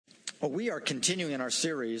Well, we are continuing in our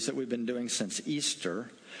series that we've been doing since Easter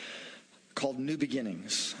called New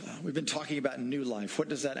Beginnings. We've been talking about new life. What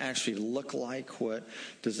does that actually look like? What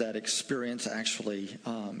does that experience actually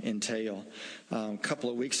entail? A couple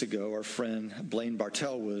of weeks ago, our friend Blaine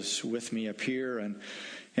Bartell was with me up here,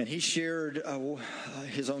 and he shared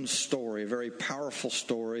his own story, a very powerful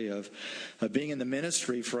story of being in the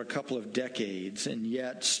ministry for a couple of decades and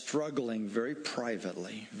yet struggling very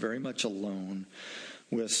privately, very much alone,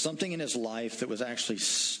 with something in his life that was actually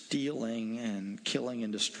stealing and killing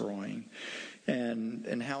and destroying.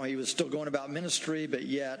 And how he was still going about ministry, but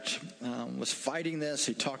yet was fighting this.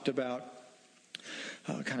 He talked about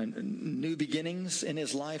kind of new beginnings in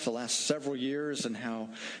his life the last several years and how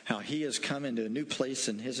he has come into a new place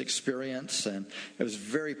in his experience. And it was a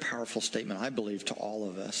very powerful statement, I believe, to all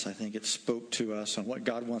of us. I think it spoke to us on what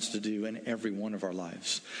God wants to do in every one of our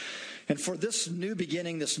lives. And for this new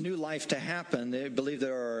beginning, this new life to happen, they believe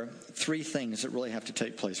there are three things that really have to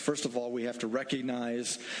take place. First of all, we have to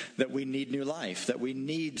recognize that we need new life, that we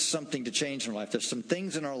need something to change in our life. There's some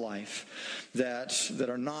things in our life that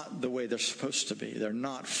are not the way they're supposed to be. They're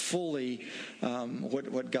not fully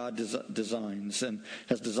what God designs and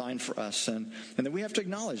has designed for us. And then we have to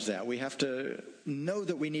acknowledge that. We have to know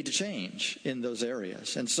that we need to change in those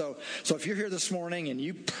areas. And so if you're here this morning and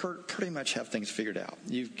you pretty much have things figured out,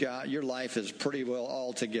 you've got your life is pretty well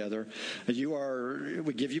all together,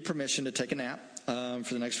 we give you permission to take a nap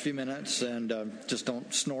for the next few minutes, and just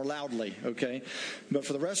don't snore loudly, okay? But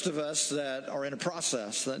for the rest of us that are in a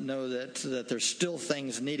process, that know that there's still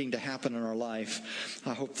things needing to happen in our life,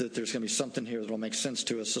 I hope that there's going to be something here that will make sense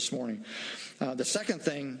to us this morning. The second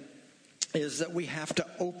thing is that we have to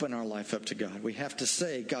open our life up to God. We have to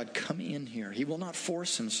say, God, come in here. He will not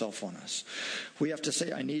force himself on us. We have to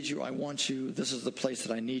say, I need you, I want you, this is the place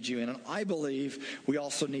that I need you in. And I believe we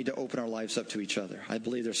also need to open our lives up to each other. I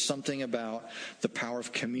believe there's something about the power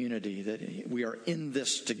of community, that we are in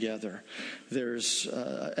this together. There's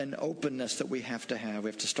an openness that we have to have. We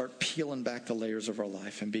have to start peeling back the layers of our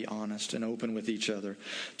life and be honest and open with each other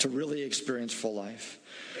to really experience full life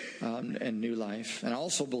and new life. And I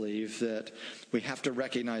also believe that we have to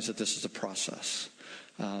recognize that this is a process,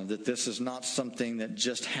 that this is not something that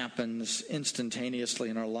just happens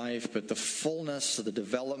instantaneously in our life, but the fullness of the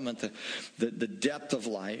development, the depth of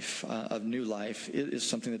life, of new life, is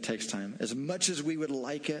something that takes time. As much as we would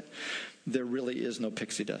like it, there really is no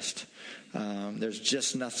pixie dust. There's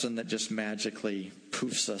just nothing that just magically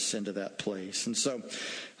poofs us into that place. And so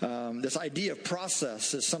this idea of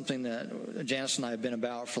process is something that Janice and I have been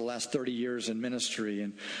about for the last 30 years in ministry,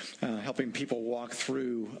 and helping people walk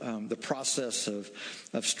through the process of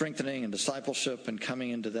strengthening and discipleship and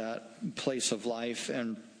coming into that place of life.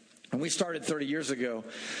 And when we started 30 years ago,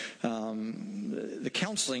 the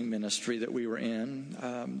counseling ministry that we were in,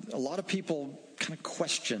 a lot of people kind of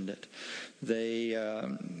questioned it.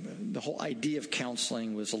 The whole idea of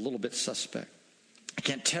counseling was a little bit suspect. I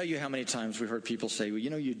can't tell you how many times we heard people say, well,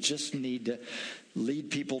 you just need to lead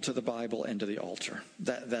people to the Bible and to the altar.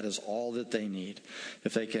 That is all that they need.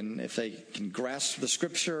 If they can grasp the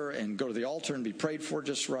scripture and go to the altar and be prayed for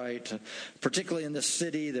just right. Particularly in this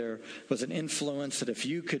city, there was an influence that if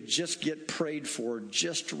you could just get prayed for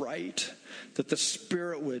just right, that the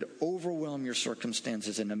Spirit would overwhelm your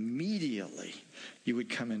circumstances, and immediately you would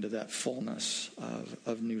come into that fullness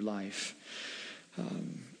of new life.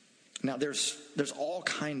 Now, there's all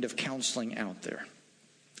kind of counseling out there.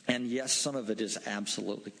 And yes, some of it is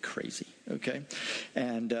absolutely crazy, okay?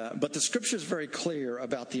 But the scripture is very clear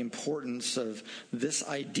about the importance of this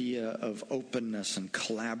idea of openness and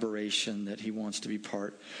collaboration that he wants to be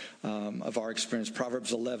part of our experience.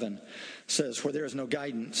 Proverbs 11 says, where there is no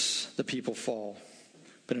guidance, the people fall.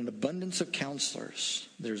 But in abundance of counselors,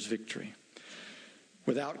 there's victory.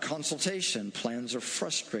 Without consultation, plans are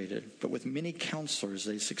frustrated, but with many counselors,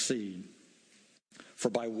 they succeed. For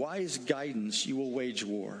by wise guidance, you will wage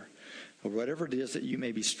war, or whatever it is that you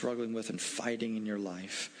may be struggling with and fighting in your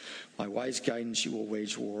life. By wise guidance, you will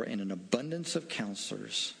wage war, and in an abundance of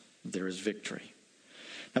counselors, there is victory.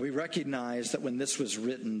 Now, we recognize that when this was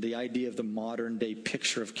written, the idea of the modern day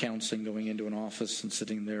picture of counseling, going into an office and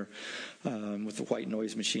sitting there with the white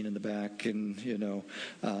noise machine in the back and,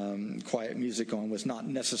 quiet music on, was not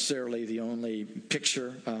necessarily the only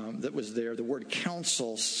picture that was there. The word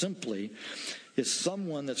counsel simply is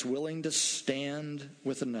someone that's willing to stand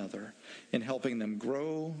with another in helping them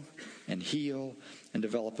grow and heal and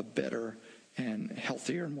develop a better and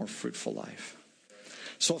healthier and more fruitful life.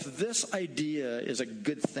 So if this idea is a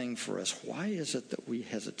good thing for us, why is it that we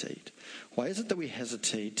hesitate? Why is it that we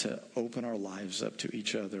hesitate to open our lives up to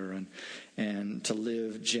each other and to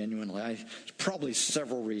live genuinely? Probably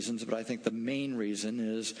several reasons, but I think the main reason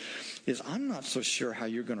is I'm not so sure how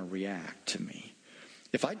you're going to react to me.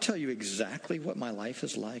 If I tell you exactly what my life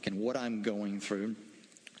is like and what I'm going through,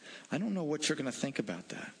 I don't know what you're going to think about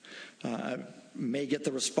that. I may get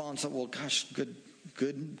the response that, well, gosh, good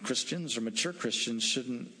Christians or mature Christians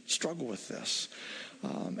shouldn't struggle with this.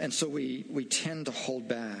 And so we tend to hold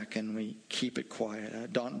back and we keep it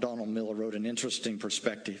quiet. Donald Miller wrote an interesting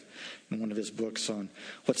perspective in one of his books on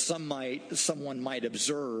what someone might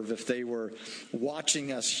observe if they were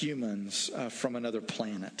watching us humans from another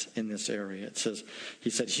planet in this area.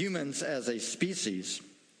 He said, humans as a species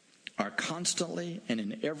are constantly and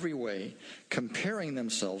in every way comparing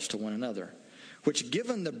themselves to one another, which,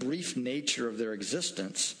 given the brief nature of their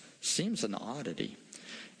existence, seems an oddity,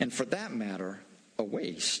 and for that matter, a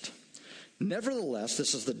waste. Nevertheless,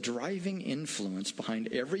 this is the driving influence behind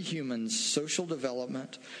every human's social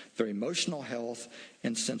development, their emotional health,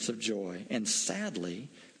 and sense of joy, and sadly,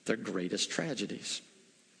 their greatest tragedies.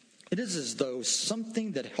 It is as though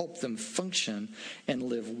something that helped them function and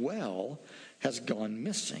live well has gone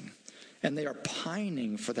missing. And they are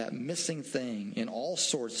pining for that missing thing in all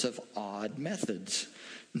sorts of odd methods,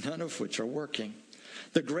 none of which are working.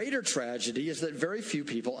 The greater tragedy is that very few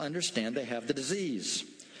people understand they have the disease.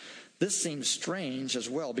 This seems strange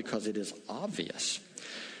as well because it is obvious.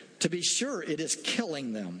 To be sure, it is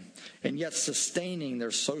killing them and yet sustaining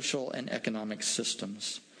their social and economic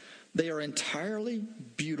systems. They are entirely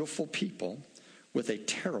beautiful people with a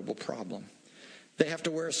terrible problem. They have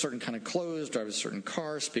to wear a certain kind of clothes, drive a certain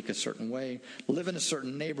car, speak a certain way, live in a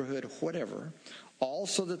certain neighborhood, whatever, all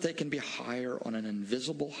so that they can be higher on an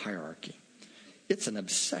invisible hierarchy. It's an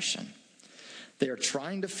obsession. They are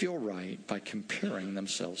trying to feel right by comparing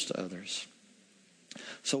themselves to others.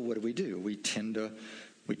 So what do? We tend to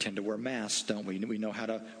wear masks, don't we? We know how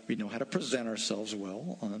to present ourselves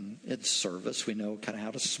well at service. We know kind of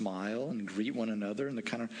how to smile and greet one another and the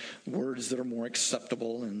kind of words that are more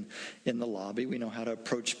acceptable in the lobby. We know how to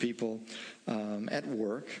approach people at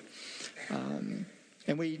work.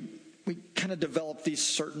 And we kind of develop these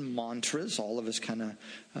certain mantras. All of us kind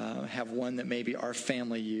of have one that maybe our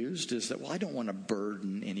family used is that, well, I don't want to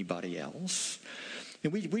burden anybody else.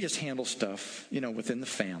 And we just handle stuff, within the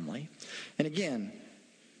family. And again,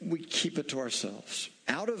 we keep it to ourselves.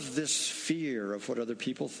 Out of this fear of what other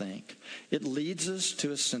people think, it leads us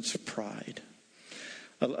to a sense of pride,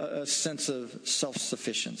 a sense of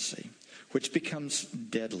self-sufficiency, which becomes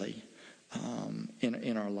deadly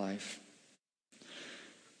in our life.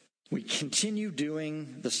 We continue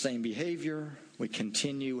doing the same behavior. We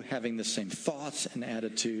continue having the same thoughts and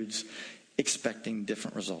attitudes, expecting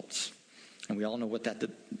different results. And we all know what that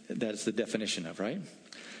is the definition of, right?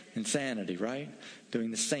 Insanity, right?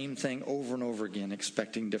 Doing the same thing over and over again,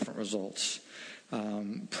 expecting different results.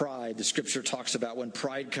 Pride, the scripture talks about when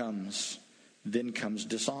pride comes, then comes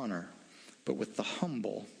dishonor. But with the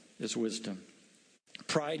humble is wisdom.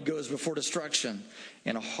 Pride goes before destruction,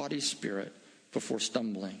 and a haughty spirit before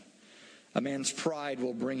stumbling. A man's pride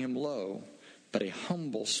will bring him low, but a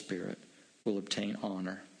humble spirit will obtain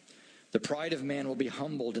honor. The pride of man will be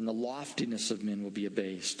humbled, and the loftiness of men will be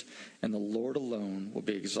abased, and the Lord alone will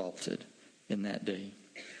be exalted in that day.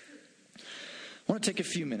 I want to take a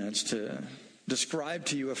few minutes to describe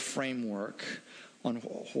to you a framework on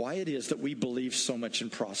why it is that we believe so much in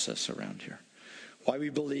process around here. Why we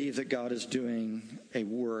believe that God is doing a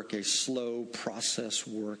slow process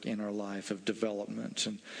work in our life of development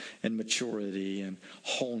and maturity and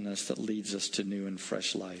wholeness that leads us to new and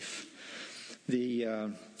fresh life. We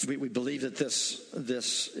believe that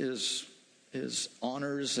this is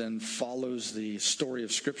honors and follows the story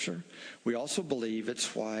of Scripture. We also believe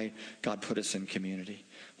it's why God put us in community,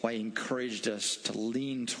 why He encouraged us to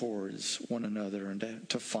lean towards one another and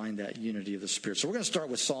to find that unity of the Spirit. So we're going to start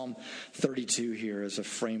with Psalm 32 here as a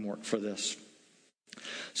framework for this.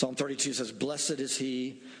 Psalm 32 says, "Blessed is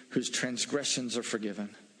he whose transgressions are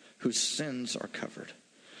forgiven, whose sins are covered.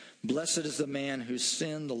 Blessed is the man whose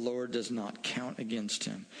sin the Lord does not count against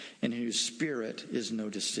him, and whose spirit is no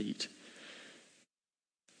deceit.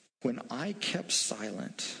 When I kept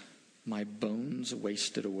silent, my bones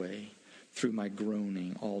wasted away through my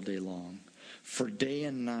groaning all day long. For day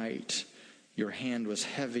and night your hand was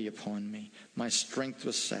heavy upon me. My strength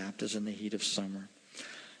was sapped as in the heat of summer."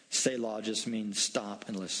 Selah just means stop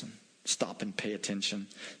and listen. Stop and pay attention.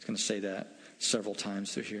 It's going to say that several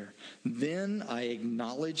times through here. "Then I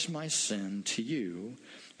acknowledged my sin to you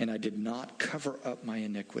and I did not cover up my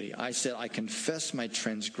iniquity. I said, I confess my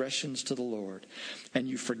transgressions to the Lord, and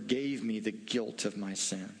you forgave me the guilt of my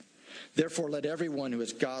sin. Therefore, let everyone who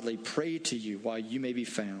is godly pray to you while you may be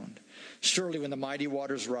found. Surely when the mighty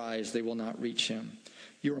waters rise, they will not reach him.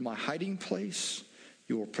 You are my hiding place.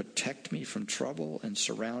 You will protect me from trouble and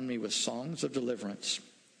surround me with songs of deliverance.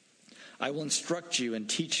 I will instruct you and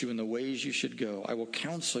teach you in the ways you should go. I will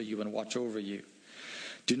counsel you and watch over you.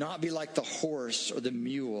 Do not be like the horse or the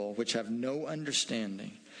mule, which have no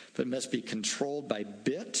understanding, but must be controlled by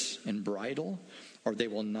bit and bridle, or they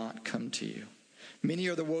will not come to you. Many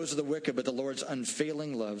are the woes of the wicked, but the Lord's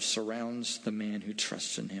unfailing love surrounds the man who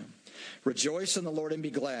trusts in him. Rejoice in the Lord and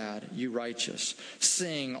be glad, you righteous.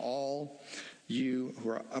 Sing, all you who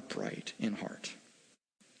are upright in heart.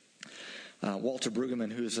 Walter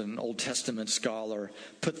Brueggemann, who's an Old Testament scholar,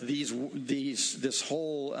 put this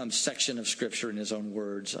whole section of Scripture in his own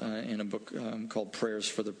words in a book called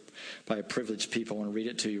Prayers by a Privileged People. I want to read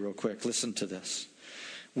it to you real quick. Listen to this.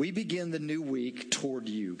 We begin the new week toward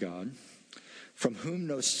you, God, from whom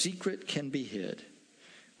no secret can be hid.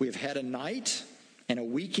 We have had a night and a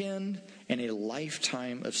weekend and a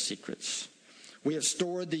lifetime of secrets. We have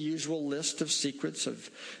stored the usual list of secrets, of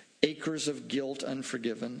acres of guilt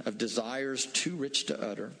unforgiven, of desires too rich to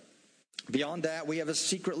utter. Beyond that, we have a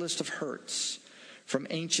secret list of hurts from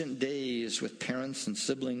ancient days with parents and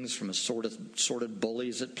siblings, from assorted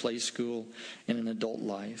bullies at play school and in adult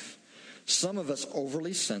life. Some of us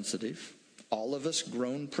overly sensitive, all of us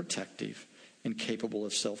grown protective and capable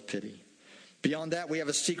of self-pity. Beyond that, we have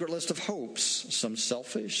a secret list of hopes, some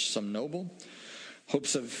selfish, some noble,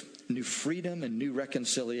 hopes of new freedom and new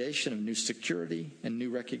reconciliation, of new security and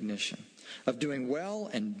new recognition, of doing well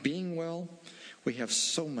and being well. We have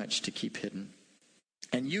so much to keep hidden.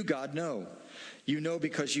 And you, God, know. You know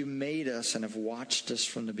because you made us and have watched us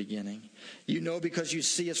from the beginning. You know because you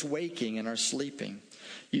see us waking and are sleeping.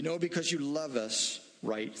 You know because you love us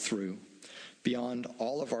right through, beyond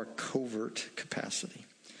all of our covert capacity.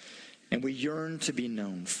 And we yearn to be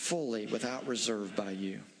known fully, without reserve by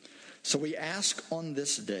you. So we ask on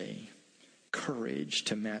this day courage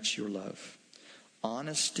to match your love,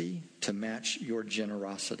 honesty to match your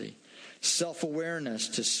generosity, self-awareness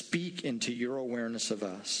to speak into your awareness of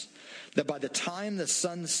us, that by the time the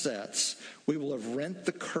sun sets, we will have rent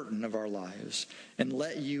the curtain of our lives and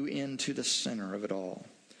let you into the center of it all,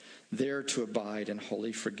 there to abide in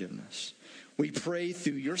holy forgiveness. We pray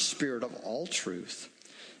through your Spirit of all truth,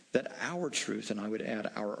 that our truth, and I would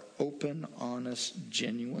add our open, honest,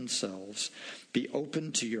 genuine selves, be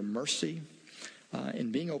open to your mercy,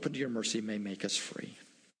 and being open to your mercy may make us free.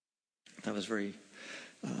 That was very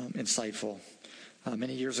insightful.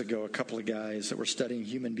 Many years ago, a couple of guys that were studying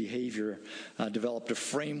human behavior developed a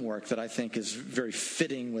framework that I think is very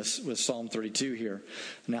fitting with Psalm 32 here.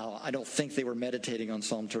 Now, I don't think they were meditating on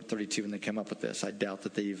Psalm 32 when they came up with this. I doubt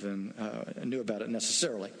that they even knew about it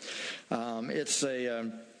necessarily.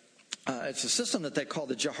 It's a system that they call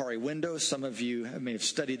the Johari window. Some of you may have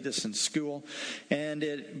studied this in school. And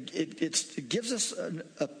it gives us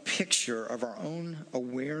a picture of our own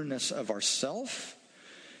awareness of ourself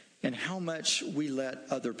and how much we let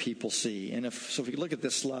other people see. And if you look at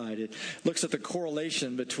this slide, it looks at the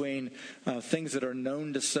correlation between things that are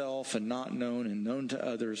known to self and not known, and known to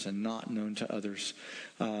others and not known to others.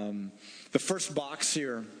 The first box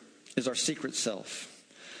here is our secret self.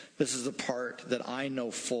 This is the part that I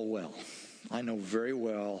know full well. I know very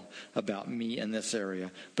well about me in this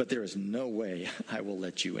area, but there is no way I will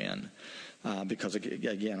let you in because,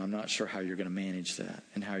 again, I'm not sure how you're going to manage that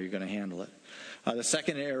and how you're going to handle it. The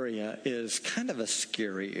second area is kind of a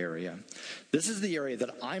scary area. This is the area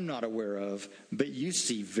that I'm not aware of, but you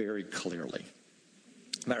see very clearly.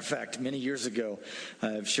 Matter of fact, many years ago,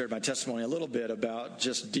 I've shared my testimony a little bit about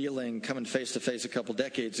just coming face to face a couple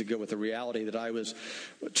decades ago with the reality that I was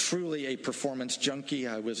truly a performance junkie.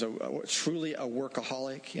 I was truly a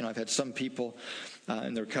workaholic. You know, I've had some people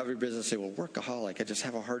in the recovery business say, well, workaholic. I just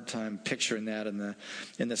have a hard time picturing that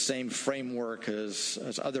in the same framework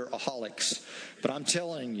as other aholics. But I'm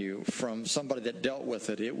telling you, from somebody that dealt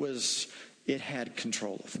with it, it had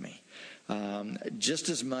control of me. Just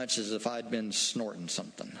as much as if I'd been snorting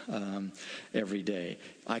something every day.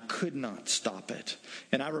 I could not stop it.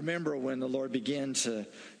 And I remember when the Lord began to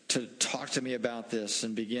talk to me about this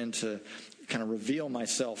and begin to kind of reveal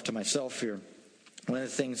myself to myself here. One of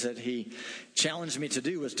the things that he challenged me to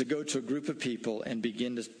do was to go to a group of people and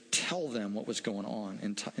begin to tell them what was going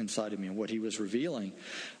on inside of me and what he was revealing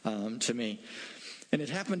to me. And it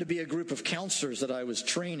happened to be a group of counselors that I was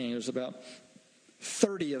training. It was about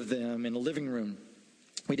 30 of them in a living room.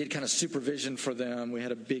 we did kind of supervision for them. We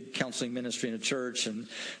had a big counseling ministry in a church, and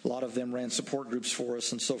a lot of them ran support groups for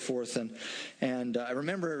us and so forth. And I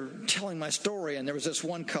remember telling my story, and there was this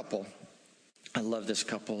one couple. I love this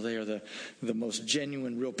couple. They are the most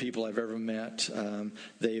genuine, real people I've ever met.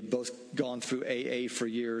 They've both gone through AA for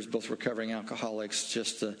years, both recovering alcoholics.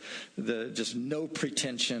 Just no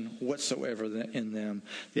pretension whatsoever in them.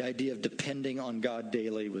 The idea of depending on God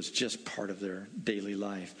daily was just part of their daily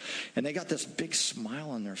life. And they got this big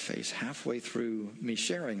smile on their face halfway through me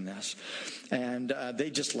sharing this. And they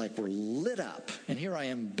just were lit up. And here I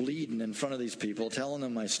am bleeding in front of these people, telling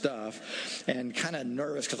them my stuff, and kind of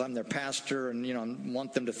nervous because I'm their pastor, and I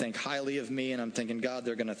want them to think highly of me, and I'm thinking, God,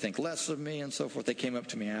 they're going to think less of me, and so forth. They came up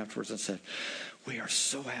to me afterwards and said, we are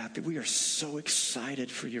so happy. We are so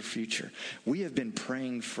excited for your future. We have been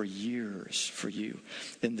praying for years for you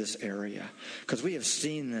in this area because we have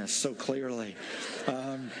seen this so clearly.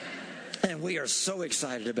 And we are so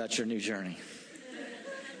excited about your new journey.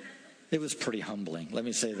 It was pretty humbling, let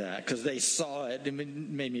me say that, because they saw it. It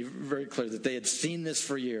made me very clear that they had seen this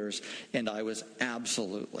for years, and I was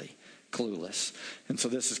absolutely clueless. And so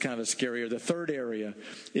this is kind of a scarier. The third area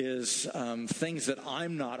is things that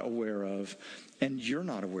I'm not aware of and you're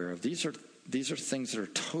not aware of. These are things that are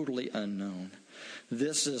totally unknown.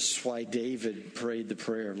 This is why David prayed the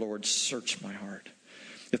prayer, Lord, search my heart.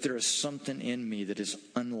 If there is something in me that is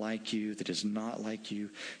unlike you, that is not like you,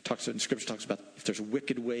 Scripture talks about if there's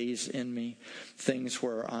wicked ways in me, things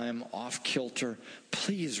where I'm off kilter,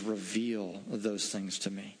 please reveal those things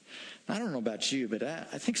to me. I don't know about you, but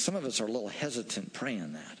I think some of us are a little hesitant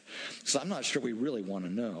praying that. So I'm not sure we really want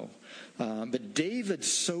to know. But David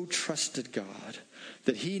so trusted God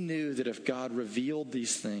that he knew that if God revealed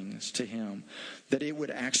these things to him, that it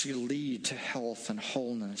would actually lead to health and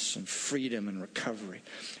wholeness and freedom and recovery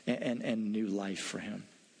and new life for him.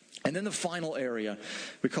 And then the final area,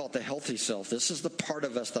 we call it the healthy self. This is the part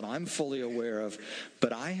of us that I'm fully aware of,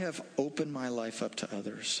 but I have opened my life up to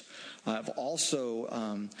others. I've also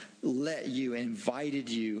invited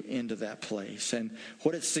you into that place. And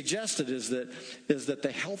what it's suggested is that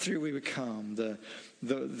the healthier we become, the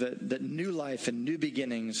new life and new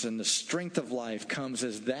beginnings and the strength of life comes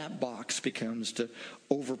as that box becomes to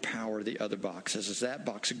overpower the other boxes, as that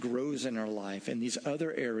box grows in our life and these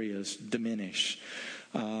other areas diminish.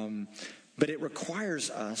 But it requires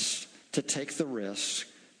us to take the risk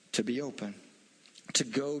to be open, to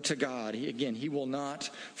go to God. He will not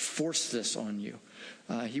force this on you.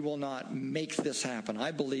 He will not make this happen.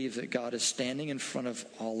 I believe that God is standing in front of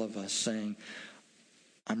all of us saying,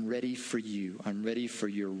 I'm ready for you. I'm ready for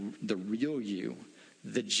the real you,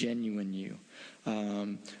 the genuine you.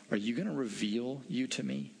 Are you going to reveal you to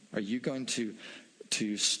me? Are you going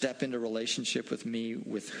to step into relationship with me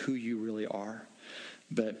with who you really are?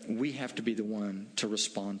 But we have to be the one to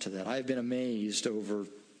respond to that. I've been amazed over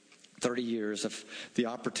 30 years of the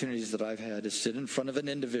opportunities that I've had to sit in front of an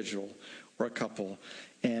individual or a couple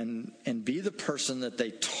and be the person that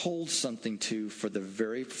they told something to for the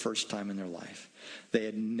very first time in their life. They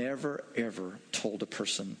had never, ever told a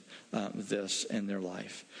person this in their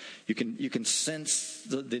life. You can sense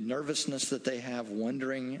the nervousness that they have,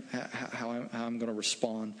 wondering how I'm going to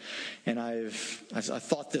respond. And I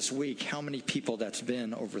thought this week how many people that's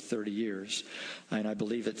been over 30 years, and I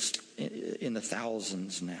believe it's in the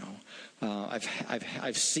thousands now.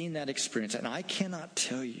 I've seen that experience, and I cannot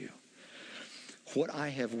tell you what I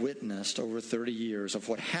have witnessed over 30 years of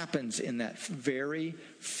what happens in that very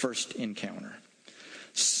first encounter.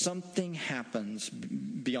 Something happens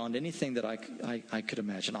beyond anything that I could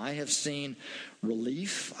imagine. I have seen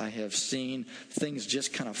relief. I have seen things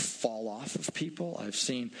just kind of fall off of people. I've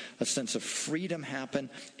seen a sense of freedom happen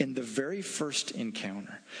in the very first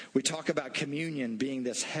encounter. We talk about communion being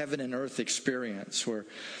this heaven and earth experience where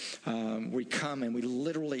we come and we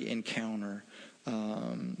literally encounter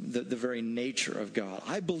the very nature of God.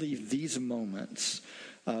 I believe these moments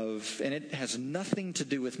and it has nothing to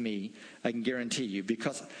do with me, I can guarantee you,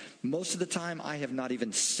 because most of the time I have not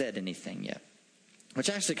even said anything yet, which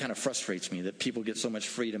actually kind of frustrates me that people get so much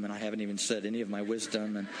freedom and I haven't even said any of my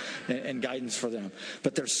wisdom and guidance for them.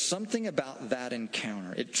 But there's something about that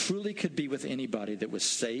encounter. It truly could be with anybody that was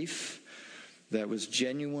safe, that was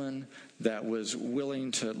genuine, that was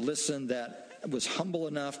willing to listen, that was humble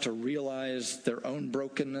enough to realize their own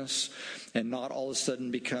brokenness and not all of a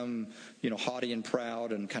sudden become, haughty and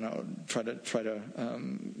proud and kind of try to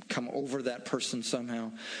come over that person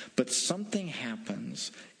somehow. But something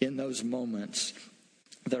happens in those moments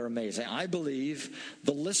that are amazing. I believe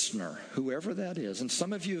the listener, whoever that is, and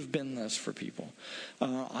some of you have been this for people,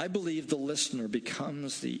 I believe the listener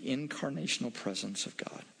becomes the incarnational presence of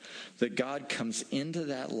God. That God comes into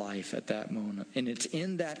that life at that moment. And it's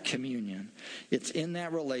in that communion, it's in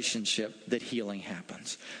that relationship that healing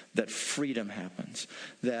happens, that freedom happens,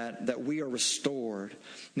 that we are restored.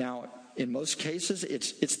 Now, in most cases,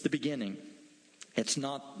 it's the beginning. It's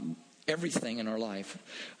not everything in our life.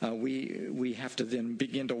 We have to then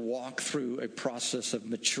begin to walk through a process of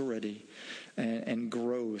maturity and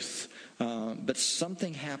growth. But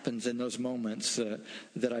something happens in those moments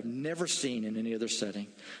that I've never seen in any other setting.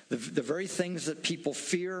 The very things that people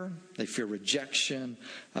fear, they fear rejection,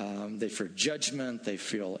 they fear judgment, they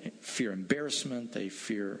fear embarrassment, they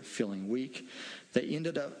fear feeling weak. They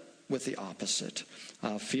ended up with the opposite,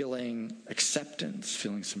 feeling acceptance,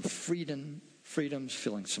 feeling some freedoms,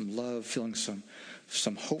 feeling some love, feeling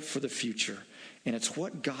some hope for the future. And it's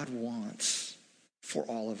what God wants for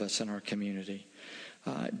all of us in our community.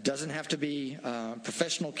 It doesn't have to be a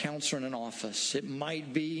professional counselor in an office. It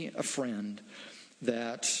might be a friend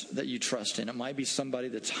that you trust in. It might be somebody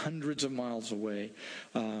that's hundreds of miles away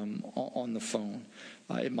on the phone.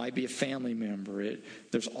 It might be a family member.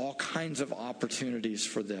 There's all kinds of opportunities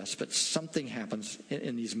for this, but something happens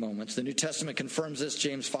in these moments. The New Testament confirms this.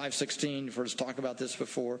 James 5:16, you've heard us talk about this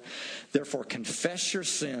before. Therefore, confess your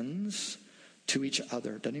sins to each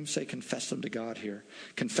other. Doesn't even say confess them to God here.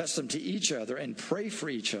 Confess them to each other and pray for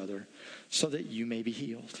each other so that you may be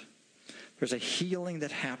healed. There's a healing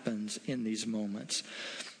that happens in these moments.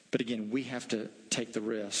 But again, we have to take the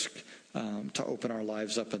risk to open our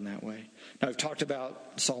lives up in that way. Now, I've talked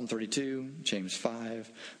about Psalm 32, James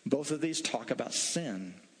 5. Both of these talk about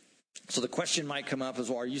sin. So the question might come up is,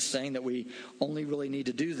 well, are you saying that we only really need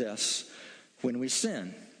to do this when we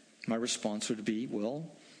sin? My response would be,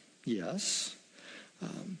 well, yes.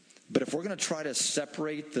 But if we're going to try to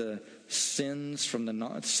separate the sinners from the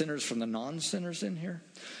non-sinners in here,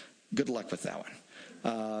 good luck with that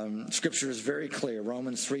one. Scripture is very clear.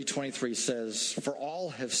 Romans 3:23 says, for all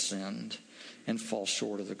have sinned and fall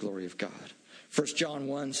short of the glory of God. 1 John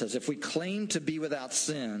 1 says, if we claim to be without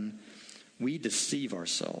sin, we deceive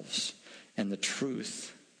ourselves, and the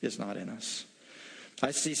truth is not in us.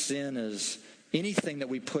 I see sin as anything that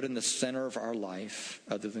we put in the center of our life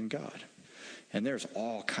other than God. And there's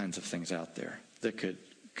all kinds of things out there that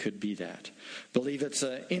could be that. Believe it's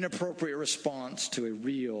an inappropriate response to a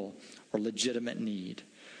real or legitimate need.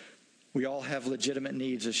 We all have legitimate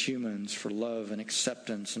needs as humans for love and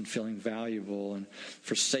acceptance and feeling valuable and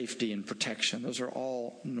for safety and protection. Those are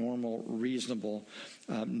all normal, reasonable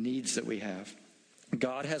needs that we have.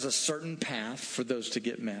 God has a certain path for those to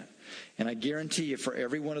get met. And I guarantee you, for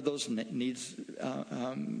every one of those needs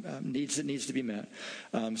that needs to be met,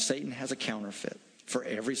 Satan has a counterfeit for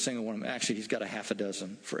every single one of them. Actually, he's got a half a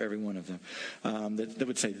dozen for every one of them that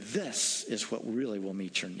would say, this is what really will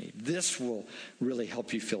meet your need. This will really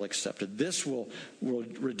help you feel accepted. This will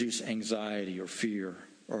reduce anxiety or fear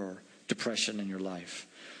or depression in your life.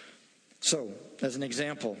 So, as an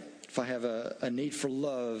example, if I have a need for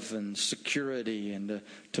love and security and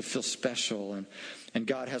to feel special, and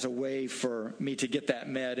God has a way for me to get that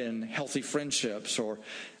met in healthy friendships, or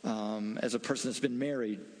as a person that's been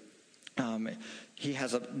married, he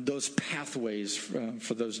has those pathways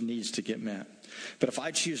for those needs to get met. But if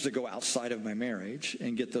I choose to go outside of my marriage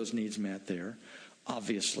and get those needs met there,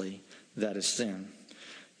 obviously that is sin.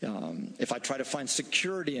 If I try to find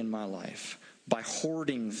security in my life by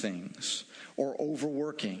hoarding things or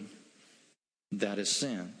overworking, that is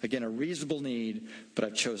sin. Again, a reasonable need, but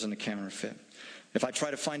I've chosen a counterfeit. If I try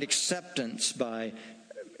to find acceptance by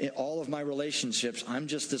all of my relationships, I'm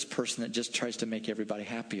just this person that just tries to make everybody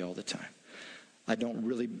happy all the time. I'm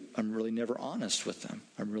really never honest with them.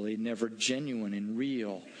 I'm really never genuine and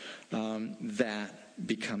real. That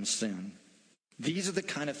becomes sin. These are the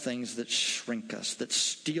kind of things that shrink us, that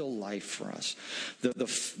steal life for us. The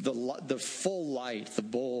full light, the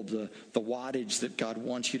bulb, the wattage that God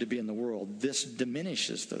wants you to be in the world, this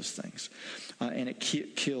diminishes those things. And it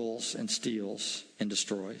kills and steals and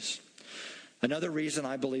destroys. Another reason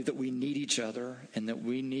I believe that we need each other and that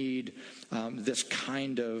we need this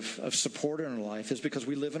kind of support in our life is because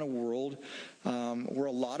we live in a world where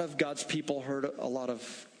a lot of God's people hurt a lot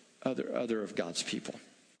of other of God's people.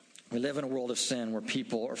 We live in a world of sin where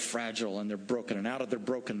people are fragile and they're broken, and out of their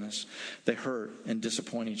brokenness, they hurt and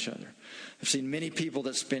disappoint each other. I've seen many people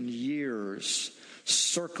that spend years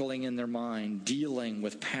circling in their mind, dealing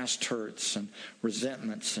with past hurts and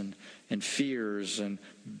resentments and fears and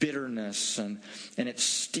bitterness, and it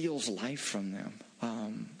steals life from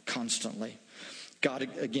them constantly.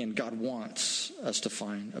 God wants us to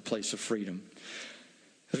find a place of freedom.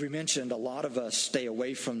 As we mentioned, a lot of us stay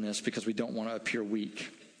away from this because we don't want to appear weak.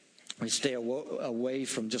 We stay away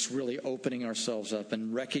from just really opening ourselves up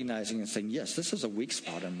and recognizing and saying, yes, this is a weak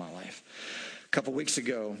spot in my life. A couple weeks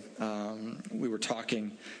ago, we were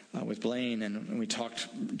talking with Blaine, and we talked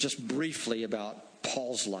just briefly about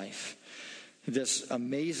Paul's life. This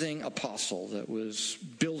amazing apostle that was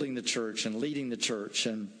building the church and leading the church.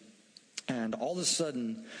 And all of a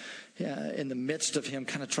sudden, in the midst of him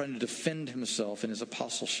kind of trying to defend himself in his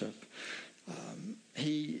apostleship,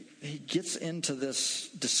 he gets into this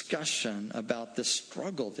discussion about this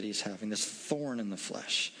struggle that he's having, this thorn in the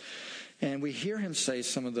flesh. And we hear him say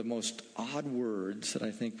some of the most odd words that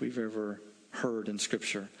I think we've ever heard in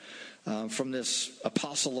Scripture. From this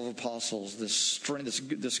apostle of apostles, this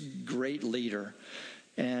great leader.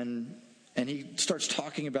 And he starts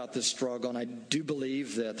talking about this struggle, and I do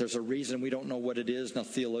believe that there's a reason. We don't know what it is. Now,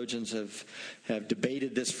 theologians have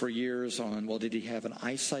debated this for years on, well, did he have an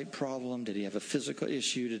eyesight problem? Did he have a physical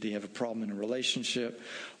issue? Did he have a problem in a relationship?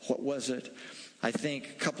 What was it? I think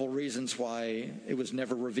a couple reasons why it was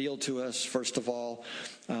never revealed to us. First of all,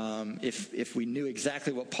 if we knew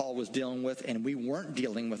exactly what Paul was dealing with and we weren't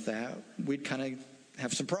dealing with that, we'd kind of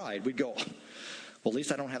have some pride. We'd go, well, at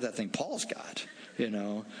least I don't have that thing Paul's got.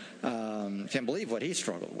 Can't believe what he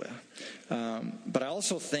struggled with. But I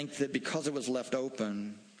also think that because it was left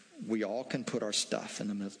open, we all can put our stuff in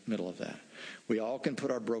the middle of that. We all can put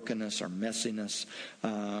our brokenness, our messiness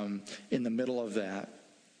in the middle of that.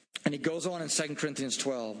 And he goes on in 2 Corinthians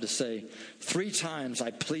 12 to say, 3 times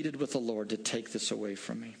I pleaded with the Lord to take this away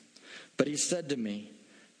from me. But he said to me,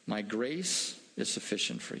 my grace is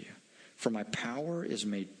sufficient for you, for my power is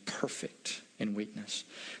made perfect in weakness.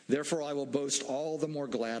 Therefore I will boast all the more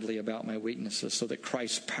gladly about my weaknesses, so that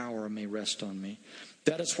Christ's power may rest on me.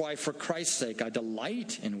 That is why, for Christ's sake, I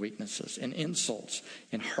delight in weaknesses, in insults,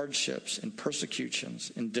 in hardships, in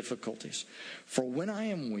persecutions, in difficulties. For when I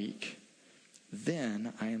am weak,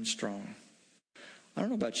 then I am strong. I don't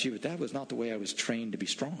know about you, but that was not the way I was trained to be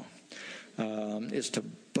strong. Is to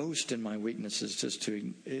boast in my weaknesses, just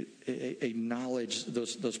to acknowledge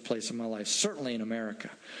those places in my life. Certainly in America,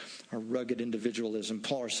 our rugged individualism,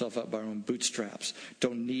 pull ourselves up by our own bootstraps,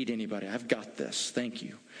 don't need anybody. I've got this. Thank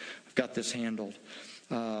you. I've got this handled.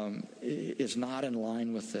 Is not in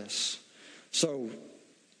line with this. So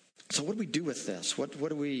what do we do with this? What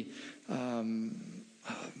do we?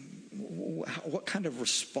 What kind of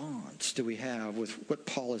response do we have with what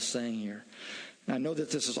Paul is saying here? And I know that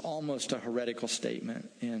this is almost a heretical statement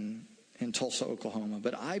in Tulsa, Oklahoma,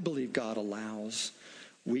 but I believe God allows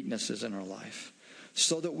weaknesses in our life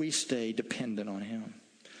so that we stay dependent on him.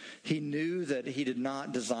 He knew that he did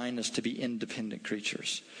not design us to be independent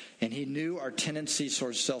creatures. And he knew our tendencies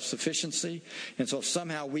towards self-sufficiency. And so if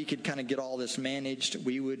somehow we could kind of get all this managed,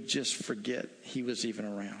 we would just forget he was even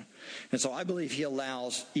around. And so I believe he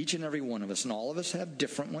allows each and every one of us, and all of us have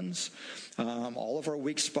different ones, all of our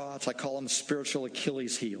weak spots, I call them spiritual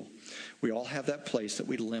Achilles heel. We all have that place that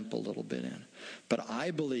we limp a little bit in. But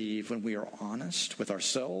I believe when we are honest with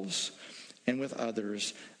ourselves and with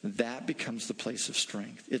others, that becomes the place of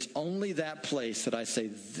strength. It's only that place that I say,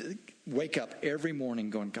 wake up every morning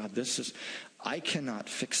going, God, I cannot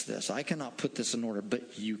fix this. I cannot put this in order,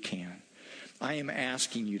 but you can. I am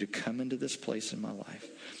asking you to come into this place in my life.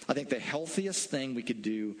 I think the healthiest thing we could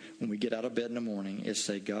do when we get out of bed in the morning is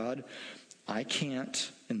say, God, I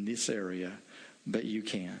can't in this area, but you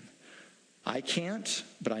can. I can't,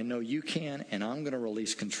 but I know you can, and I'm going to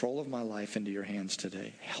release control of my life into your hands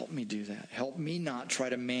today. Help me do that. Help me not try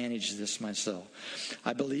to manage this myself.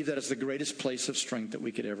 I believe that is the greatest place of strength that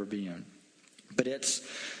we could ever be in. But it's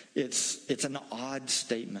an odd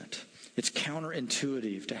statement. It's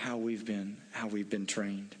counterintuitive to how we've been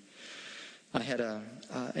trained. I had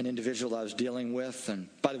an individual I was dealing with, and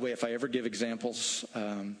by the way, if I ever give examples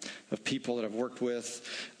of people that I've worked with,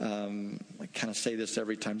 I kind of say this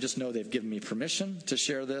every time, just know they've given me permission to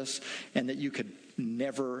share this, and that you could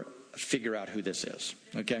never figure out who this is,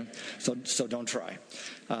 okay? So don't try.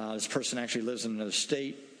 This person actually lives in another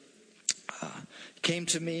state. Came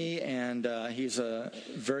to me, and he's a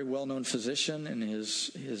very well-known physician in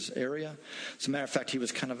his area. As a matter of fact, he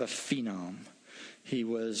was kind of a phenom. He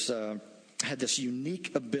was had this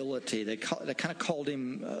unique ability. They kind of called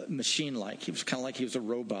him machine-like. He was kind of like he was a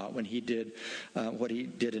robot when he did what he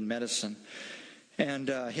did in medicine. And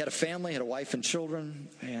he had a family, had a wife and children,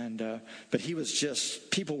 but he was just,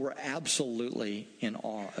 people were absolutely in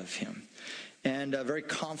awe of him. And a very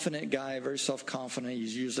confident guy, very self-confident.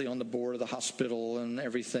 He's usually on the board of the hospital and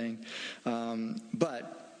everything.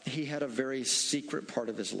 But he had a very secret part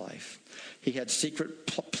of his life. He had secret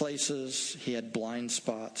places. He had blind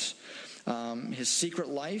spots. His secret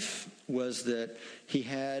life was that he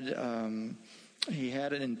had an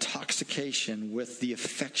intoxication with the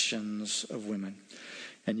affections of women.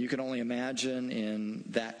 And you can only imagine in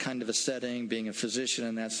that kind of a setting, being a physician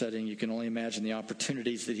in that setting, you can only imagine the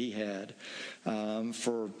opportunities that he had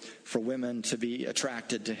for women to be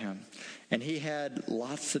attracted to him. And he had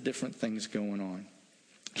lots of different things going on.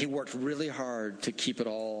 He worked really hard to keep it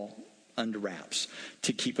all under wraps,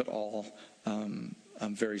 to keep it all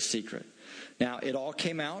very secret. Now, it all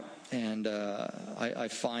came out, and I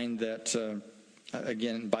find that...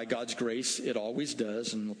 again, by God's grace, it always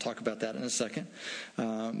does, and we'll talk about that in a second.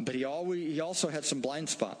 But he also had some blind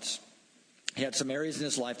spots. He had some areas in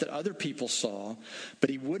his life that other people saw, but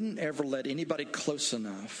he wouldn't ever let anybody close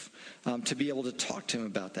enough to be able to talk to him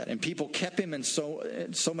about that. And people kept him in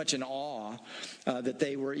so much in awe that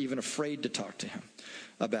they were even afraid to talk to him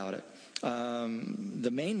about it.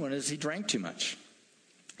 The main one is he drank too much.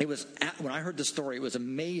 When I heard the story, it was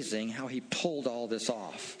amazing how he pulled all this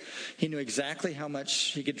off. He knew exactly how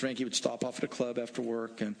much he could drink. He would stop off at a club after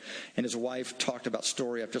work, and his wife talked about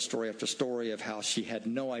story after story after story of how she had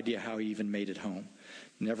no idea how he even made it home.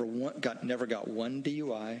 Never got one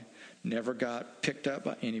DUI, never got picked up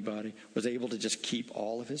by anybody, was able to just keep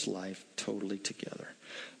all of his life totally together,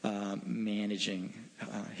 managing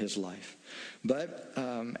his life. But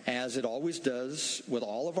as it always does with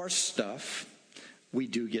all of our stuff, we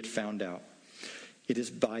do get found out. It is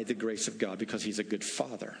by the grace of God, because he's a good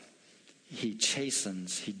father. He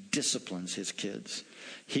chastens, he disciplines his kids.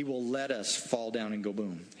 He will let us fall down and go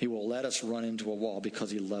boom. He will let us run into a wall because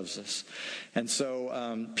he loves us. And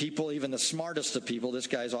so people, even the smartest of people, this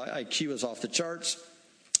guy's IQ is off the charts.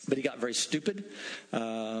 But he got very stupid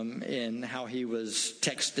in how he was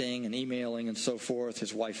texting and emailing and so forth.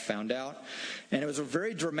 His wife found out. And it was a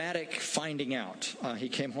very dramatic finding out. He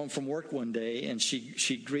came home from work one day, and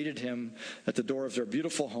she greeted him at the door of their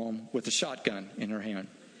beautiful home with a shotgun in her hand.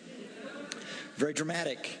 Very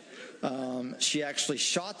dramatic. She actually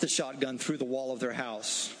shot the shotgun through the wall of their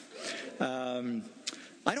house.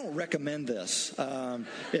 I don't recommend this.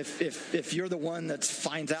 If you're the one that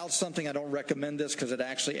finds out something, I don't recommend this, because it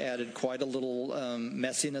actually added quite a little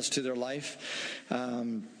messiness to their life.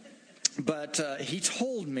 But he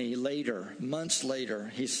told me later, months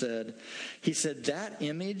later, he said that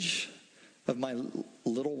image of my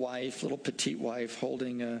little petite wife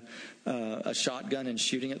holding a shotgun and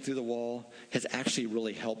shooting it through the wall has actually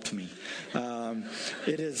really helped me. That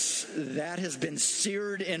has been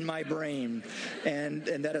seared in my brain, and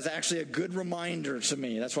that is actually a good reminder to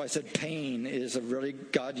me. That's why I said pain is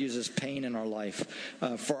God uses pain in our life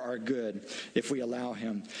for our good if we allow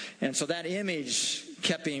him. And so that image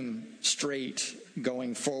kept him straight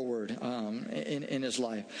going forward in his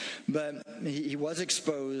life. But he was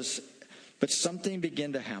exposed. But something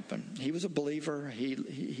began to happen. He was a believer.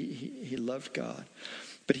 He loved God.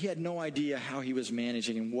 But he had no idea how he was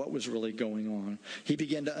managing and what was really going on. He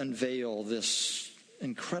began to unveil this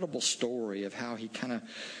incredible story of how he kind of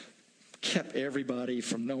kept everybody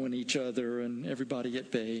from knowing each other and everybody at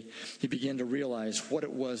bay. He began to realize what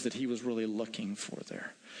it was that he was really looking for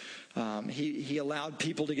there. He allowed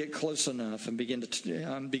people to get close enough and begin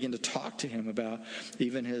to talk to him about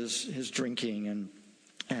even his drinking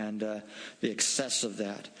and the excess of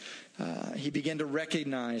that. He began to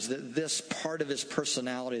recognize that this part of his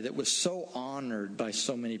personality that was so honored by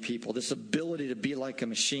so many people, this ability to be like a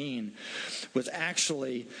machine, was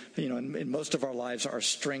actually, in most of our lives, our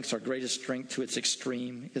strengths, our greatest strength to its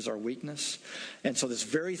extreme is our weakness. And so this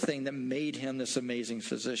very thing that made him this amazing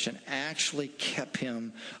physician actually kept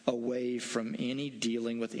him away from any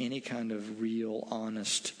dealing with any kind of real,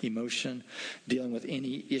 honest emotion, dealing with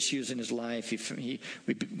any issues in his life. We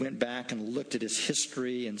went back and looked at his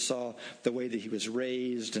history and saw the way that he was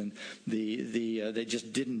raised, and they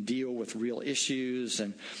just didn't deal with real issues,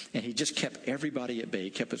 and he just kept everybody at bay. He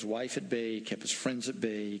kept his wife at bay, he kept his friends at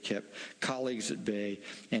bay, he kept colleagues at bay,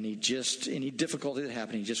 and he just, any difficulty that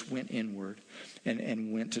happened, he just went inward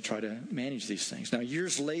and went to try to manage these things. Now,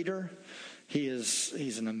 years later,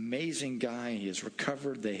 he's an amazing guy. He has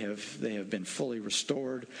recovered. They have been fully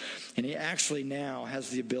restored, and he actually now has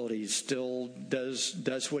the ability. He still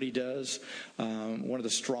does what he does. One of the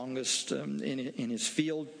strongest in his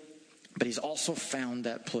field. But he's also found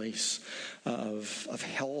that place of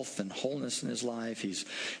health and wholeness in his life.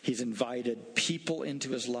 He's invited people into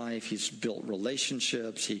his life. He's built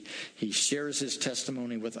relationships. He shares his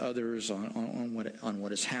testimony with others on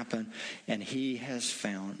what has happened. And he has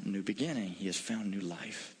found new beginning. He has found new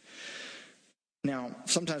life. Now,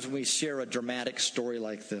 sometimes when we share a dramatic story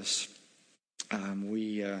like this,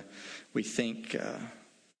 we think,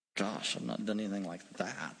 gosh, I've not done anything like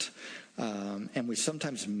that. And we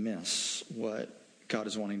sometimes miss what God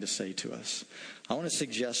is wanting to say to us. I want to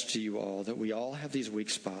suggest to you all that we all have these weak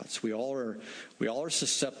spots. We all are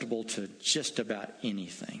susceptible to just about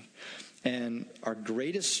anything. And our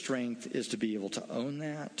greatest strength is to be able to own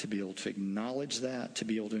that, to be able to acknowledge that, to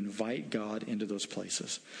be able to invite God into those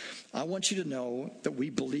places. I want you to know that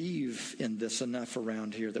we believe in this enough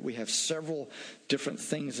around here that we have several different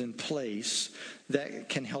things in place that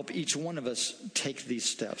can help each one of us take these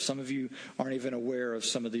steps. Some of you aren't even aware of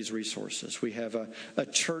some of these resources. We have a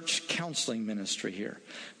church counseling ministry here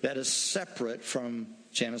that is separate from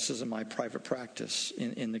Janice's and my private practice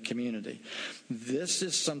in the community. This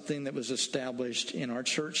is something that was established in our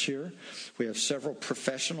church here. We have several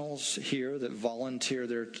professionals here that volunteer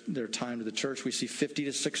their time to the church. We see 50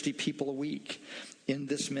 to 60 people a week in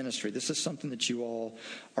this ministry. This is something that you all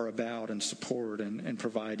are about and support and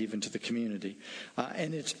provide even to the community.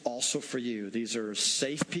 And it's also for you. These are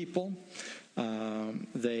safe people.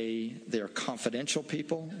 They are confidential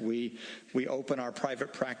people. We open our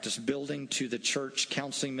private practice building to the church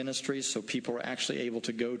counseling ministries, so people are actually able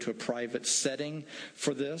to go to a private setting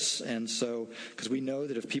for this. And so, because we know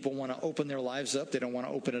that if people want to open their lives up, they don't want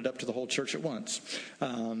to open it up to the whole church at once.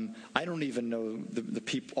 I don't even know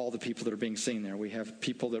all the people that are being seen there. We have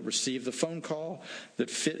people that receive the phone call that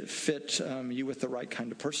fit you with the right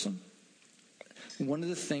kind of person. One of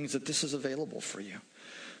the things that this is available for you.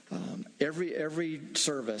 Every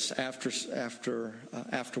service afterwards,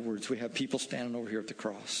 we have people standing over here at the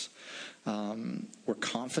cross. We're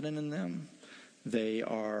confident in them.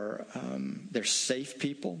 They're safe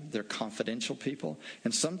people. They're confidential people.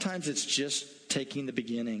 And sometimes it's just taking the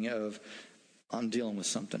beginning of, I'm dealing with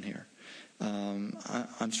something here.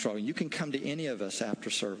 I'm struggling. You can come to any of us after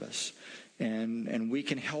service. And we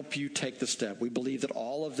can help you take the step. We believe that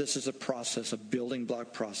all of this is a process, a building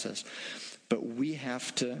block process. But we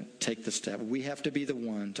have to take the step. We have to be the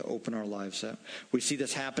one to open our lives up. We see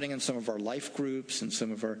this happening in some of our life groups and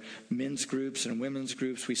some of our men's groups and women's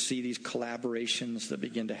groups. We see these collaborations that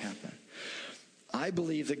begin to happen. I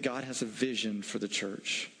believe that God has a vision for the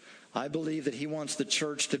church. I believe that he wants the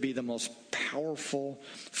church to be the most powerful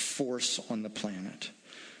force on the planet.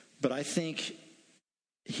 But I think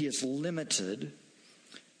he is limited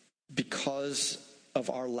because of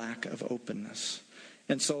our lack of openness.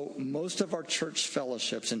 And so most of our church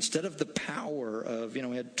fellowships, instead of the power of, we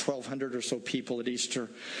had 1,200 or so people at Easter,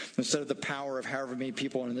 instead of the power of however many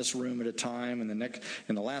people in this room at a time and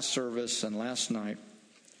in the last service and last night,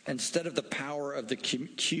 instead of the power of the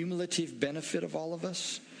cumulative benefit of all of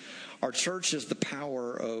us, our church is the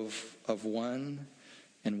power of one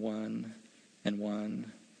and one and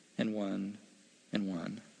one and one and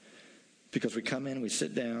one. Because we come in, we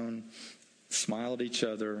sit down, smile at each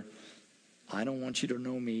other. I don't want you to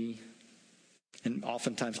know me. And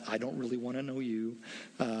oftentimes, I don't really want to know you.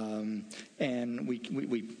 And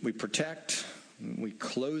we protect, we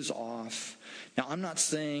close off. Now, I'm not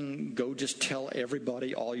saying go just tell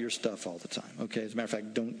everybody all your stuff all the time. Okay, as a matter of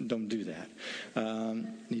fact, don't do that.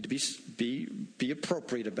 Need to be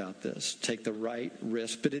appropriate about this. Take the right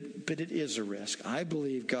risk, but it is a risk. I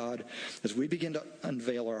believe God, as we begin to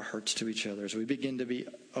unveil our hearts to each other, as we begin to be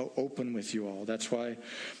open with you all. That's why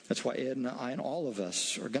Ed and I and all of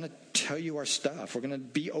us are going to tell you our stuff. We're going to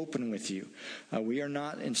be open with you. We are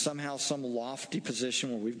not in some lofty position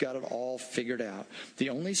where we've got it all figured out. The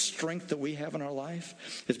only strength that we have in our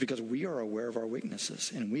life is because we are aware of our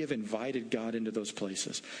weaknesses, and we have invited God into those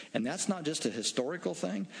places. And that's not just a historical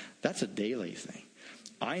thing. That's a daily thing.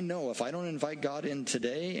 I know if I don't invite God in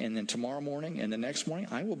today and then tomorrow morning and the next morning,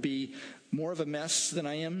 I will be more of a mess than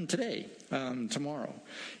I am today, tomorrow.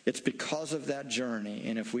 It's because of that journey.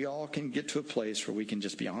 And if we all can get to a place where we can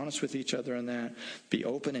just be honest with each other in that, be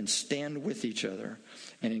open and stand with each other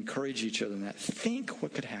and encourage each other in that, think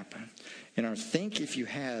what could happen. And think if you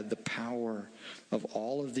had the power of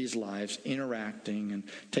all of these lives interacting and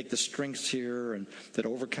take the strengths here and that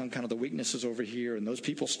overcome kind of the weaknesses over here, and those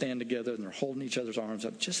people stand together and they're holding each other's arms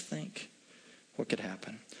up. Just think what could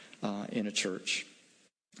happen in a church.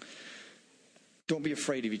 Don't be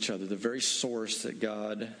afraid of each other. The very source that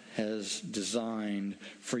God has designed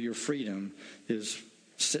for your freedom is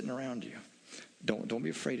sitting around you. Don't be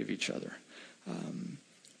afraid of each other.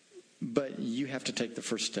 But you have to take the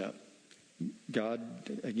first step. God,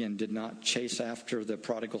 again, did not chase after the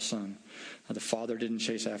prodigal son. The father didn't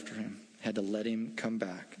chase after him. Had to let him come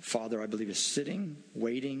back. Father, I believe, is sitting,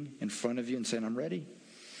 waiting in front of you and saying, I'm ready.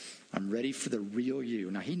 I'm ready for the real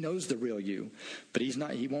you. Now, he knows the real you, but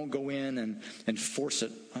he won't go in and force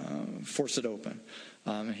it open.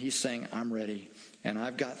 He's saying, I'm ready. And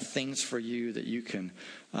I've got things for you that you can't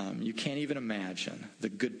even imagine the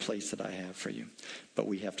good place that I have for you. But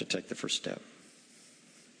we have to take the first step.